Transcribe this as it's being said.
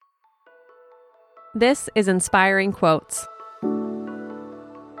This is Inspiring Quotes.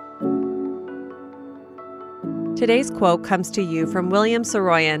 Today's quote comes to you from William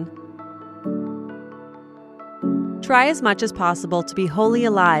Saroyan. Try as much as possible to be wholly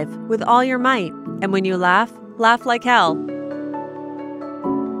alive with all your might, and when you laugh, laugh like hell.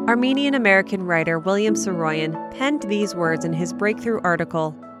 Armenian-American writer William Saroyan penned these words in his breakthrough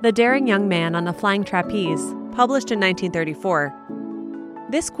article, The Daring Young Man on the Flying Trapeze, published in 1934.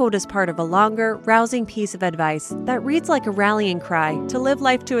 This quote is part of a longer, rousing piece of advice that reads like a rallying cry to live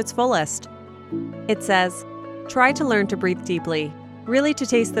life to its fullest. It says, try to learn to breathe deeply, really to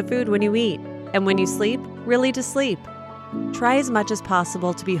taste the food when you eat, and when you sleep, really to sleep. Try as much as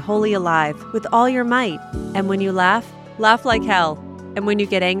possible to be wholly alive with all your might, and when you laugh, laugh like hell, and when you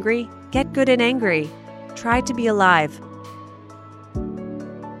get angry, get good and angry. Try to be alive.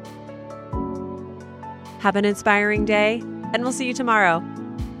 Have an inspiring day, and we'll see you tomorrow.